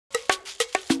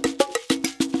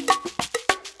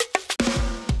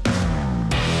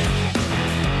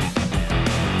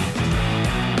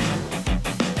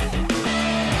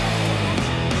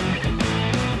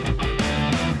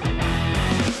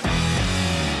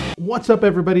What's up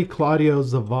everybody, Claudio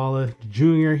Zavala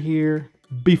Jr. here.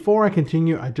 Before I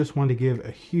continue, I just want to give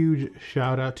a huge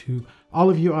shout out to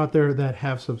all of you out there that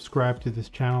have subscribed to this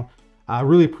channel. I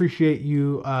really appreciate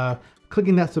you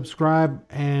clicking that subscribe,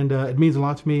 and it means a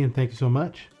lot to me, and thank you so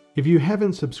much. If you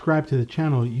haven't subscribed to the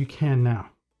channel, you can now.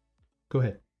 Go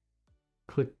ahead,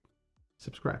 click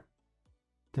subscribe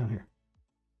down here.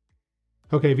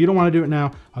 Okay, if you don't want to do it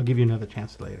now, I'll give you another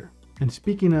chance later. And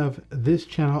speaking of this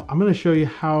channel, I'm going to show you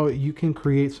how you can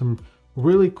create some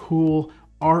really cool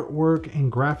artwork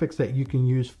and graphics that you can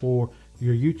use for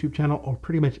your YouTube channel or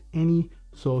pretty much any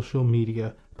social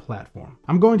media platform.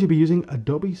 I'm going to be using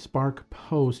Adobe Spark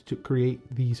Post to create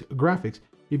these graphics.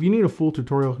 If you need a full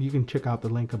tutorial, you can check out the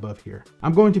link above here.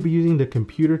 I'm going to be using the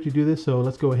computer to do this, so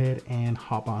let's go ahead and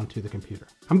hop onto the computer.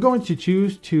 I'm going to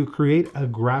choose to create a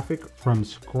graphic from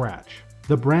scratch.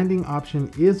 The branding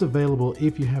option is available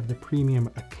if you have the premium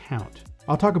account.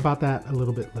 I'll talk about that a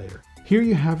little bit later. Here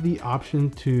you have the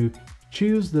option to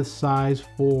choose the size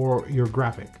for your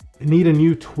graphic. Need a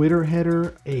new Twitter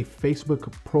header, a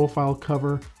Facebook profile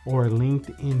cover, or a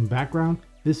LinkedIn background?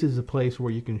 This is a place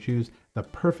where you can choose the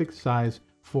perfect size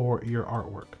for your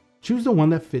artwork. Choose the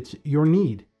one that fits your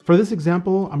need. For this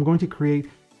example, I'm going to create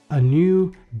a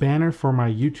new banner for my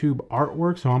YouTube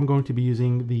artwork, so I'm going to be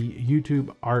using the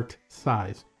YouTube art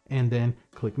size, and then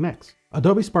click next.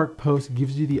 Adobe Spark Post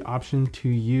gives you the option to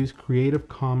use Creative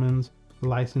Commons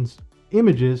licensed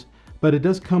images, but it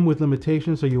does come with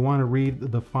limitations, so you want to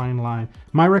read the fine line.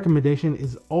 My recommendation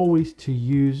is always to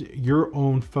use your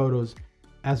own photos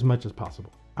as much as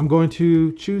possible. I'm going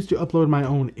to choose to upload my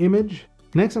own image.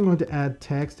 Next, I'm going to add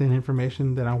text and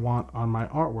information that I want on my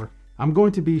artwork. I'm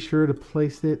going to be sure to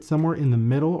place it somewhere in the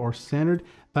middle or centered.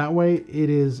 That way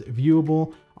it is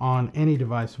viewable on any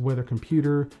device, whether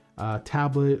computer,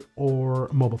 tablet, or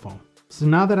mobile phone. So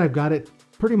now that I've got it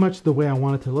pretty much the way I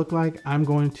want it to look like, I'm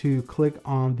going to click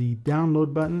on the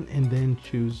download button and then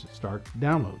choose start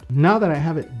download. Now that I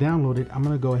have it downloaded, I'm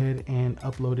going to go ahead and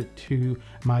upload it to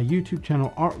my YouTube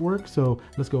channel artwork. So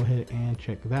let's go ahead and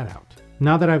check that out.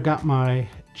 Now that I've got my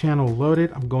channel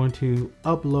loaded, I'm going to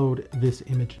upload this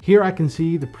image. Here I can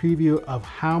see the preview of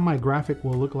how my graphic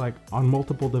will look like on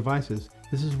multiple devices.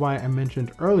 This is why I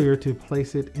mentioned earlier to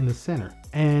place it in the center.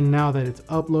 And now that it's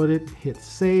uploaded, hit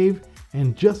save.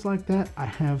 And just like that, I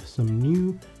have some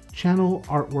new channel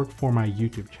artwork for my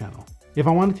YouTube channel. If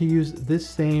I wanted to use this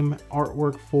same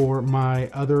artwork for my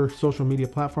other social media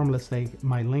platform, let's say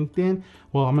my LinkedIn,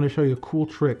 well, I'm going to show you a cool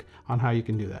trick on how you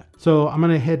can do that. So I'm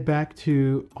going to head back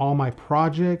to all my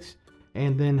projects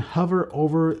and then hover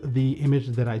over the image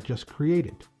that I just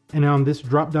created. And on this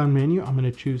drop-down menu, I'm going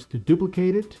to choose to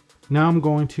duplicate it. Now I'm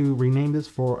going to rename this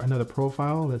for another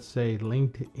profile. Let's say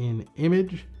LinkedIn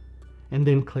image, and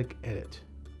then click edit.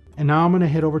 And now I'm going to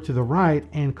head over to the right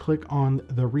and click on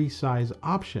the resize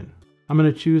option. I'm going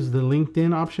to choose the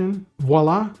LinkedIn option.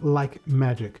 Voila, like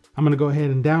magic. I'm going to go ahead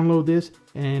and download this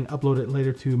and upload it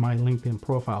later to my LinkedIn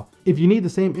profile. If you need the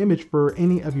same image for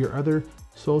any of your other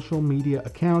social media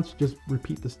accounts, just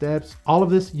repeat the steps. All of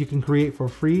this you can create for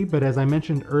free, but as I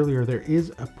mentioned earlier, there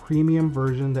is a premium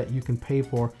version that you can pay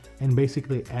for and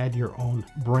basically add your own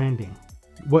branding.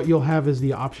 What you'll have is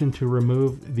the option to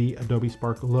remove the Adobe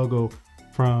Spark logo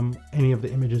from any of the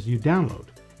images you download.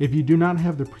 If you do not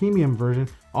have the premium version,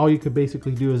 all you could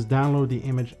basically do is download the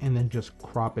image and then just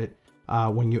crop it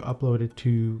when you upload it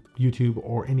to YouTube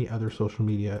or any other social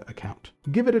media account.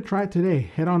 Give it a try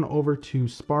today. Head on over to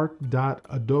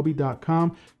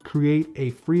spark.adobe.com, create a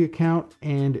free account,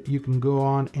 and you can go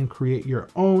on and create your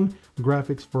own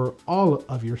graphics for all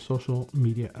of your social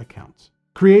media accounts.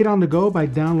 Create on the go by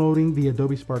downloading the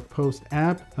Adobe Spark Post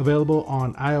app, available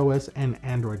on iOS and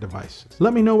Android devices.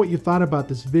 Let me know what you thought about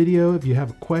this video. If you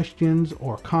have questions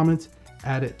or comments,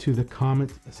 add it to the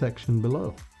comment section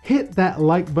below. Hit that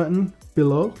like button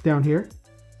below down here.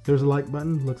 There's a like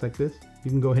button, looks like this. You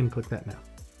can go ahead and click that now.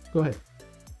 Go ahead,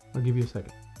 I'll give you a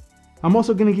second. I'm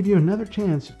also gonna give you another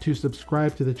chance to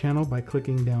subscribe to the channel by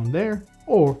clicking down there,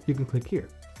 or you can click here.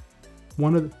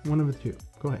 One of the two,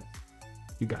 go ahead.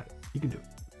 You got it. You can do it.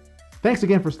 Thanks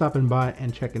again for stopping by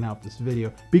and checking out this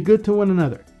video. Be good to one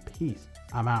another. Peace.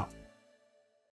 I'm out.